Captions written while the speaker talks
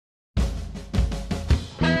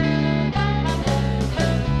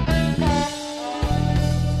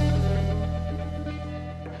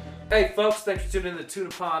Hey folks, thanks for tuning in to Tuna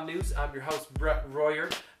Pond News. I'm your host, Bret Royer.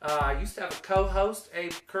 I used to have a co-host,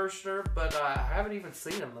 Abe Kirshner, but I haven't even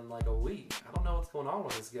seen him in like a week. I don't know what's going on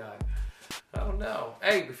with this guy. I don't know.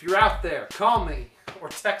 Abe, if you're out there, call me or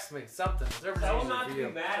text me, something. Tell him not to be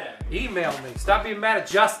mad at me. Email me. Stop being mad at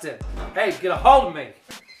Justin. Abe, get a hold of me.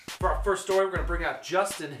 For our first story, we're going to bring out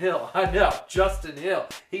Justin Hill. I know, Justin Hill.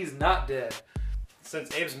 He's not dead.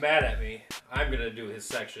 Since Abe's mad at me, I'm going to do his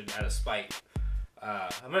section out of spite.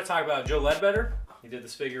 I'm going to talk about Joe Ledbetter. He did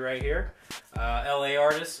this figure right here. LA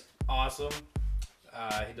artist, awesome.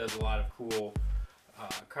 He does a lot of cool,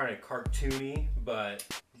 kind of cartoony, but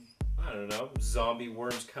I don't know, zombie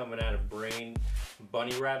worms coming out of brain,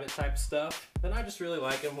 bunny rabbit type stuff. And I just really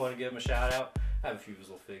like him, want to give him a shout out. I have a few of his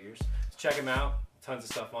little figures. So check him out. Tons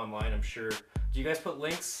of stuff online, I'm sure. Do you guys put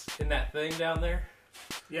links in that thing down there?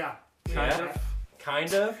 Yeah.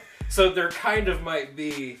 Kind of. So there kind of might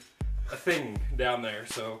be a thing down there,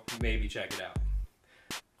 so maybe check it out.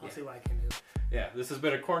 I'll see what I can do. Yeah, this has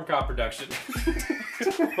been a Corn Cob production.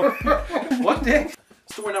 What, Dick?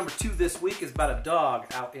 Story number 2 this week is about a dog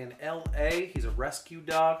out in LA. He's a rescue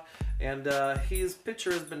dog, and his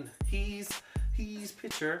picture's been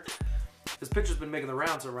making the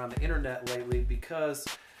rounds around the internet lately because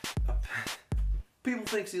people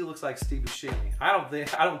think he looks like Steve Buscemi.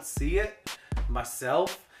 I don't see it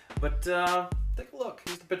myself, but take a look.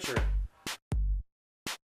 Here's the picture.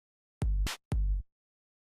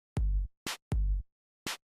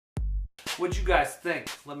 What'd you guys think?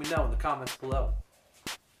 Let me know in the comments below.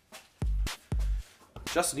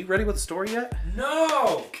 Justin, you ready with the story yet?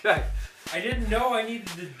 No! Okay. I didn't know I needed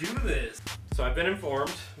to do this. So I've been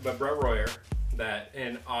informed by Bret Royer that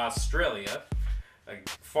in Australia, a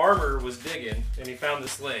farmer was digging and he found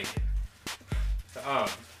this leg.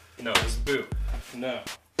 No, this boot. No.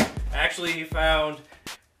 Actually, he found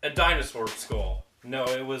a dinosaur skull. No,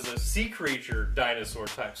 it was a sea creature dinosaur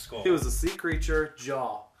type skull. It was a sea creature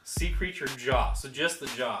jaw. Sea creature jaw. So just the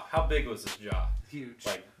jaw. How big was this jaw? Huge.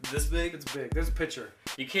 Like this big? It's big. There's a picture.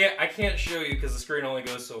 I can't show you because the screen only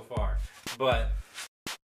goes so far. But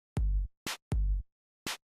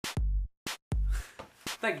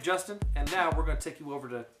thank you, Justin. And now we're going to take you over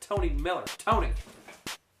to Tony Miller. Tony.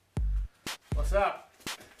 What's up?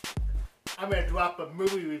 I'm going to drop a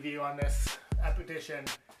movie review on this edition.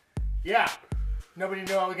 Yeah, nobody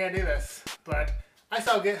knew I was going to do this, but I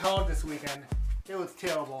saw Get Hard this weekend. It was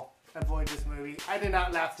terrible. Avoid this movie. I did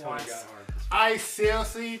not laugh once. got hard. I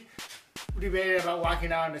seriously debated about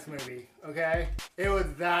walking out on this movie, okay? It was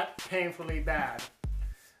that painfully bad.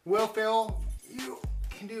 Will Ferrell, you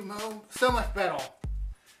can do so much better.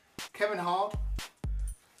 Kevin Hart,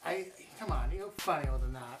 come on, you're funnier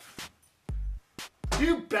than that.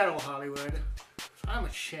 Do better, Hollywood. I'm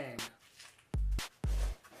ashamed.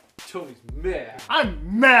 Tony's mad.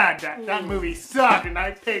 I'm mad that movie sucked and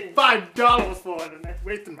I paid $5 for it and I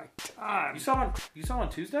wasted my time. You saw it on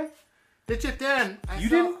Tuesday? It's just then.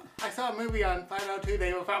 I saw a movie on 5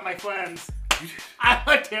 Tuesday without my friends. I'm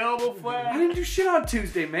a terrible I friend. didn't do shit on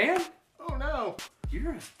Tuesday, man. Oh no.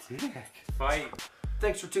 You're a dick. fight.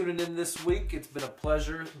 Thanks for tuning in this week. It's been a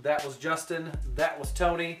pleasure. That was Justin. That was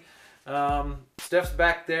Tony. Steph's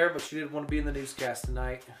back there, but she didn't want to be in the newscast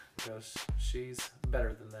tonight because she's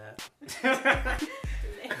better than that.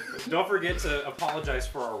 Don't forget to apologize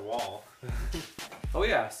for our wall. Oh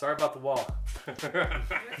yeah, sorry about the wall.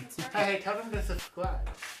 Hey, tell them to subscribe.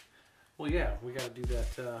 Well, yeah, we got to do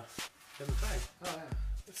that in the thing Oh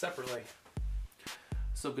yeah. separately.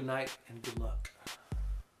 So good night and good luck.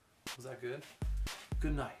 Was that good?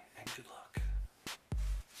 Good night and good luck.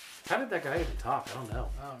 How did that guy even talk? I don't know.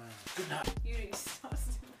 Oh man. Good night. You do so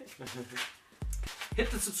stupid. Hit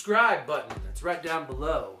the subscribe button. It's right down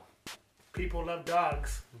below. People love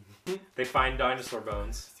dogs. They find dinosaur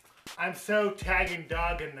bones. I'm so tagging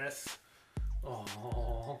dog in this.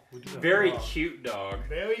 Oh, we do have a Very dog. cute dog.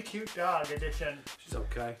 Very cute dog edition. She's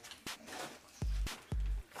okay.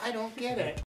 I don't get it.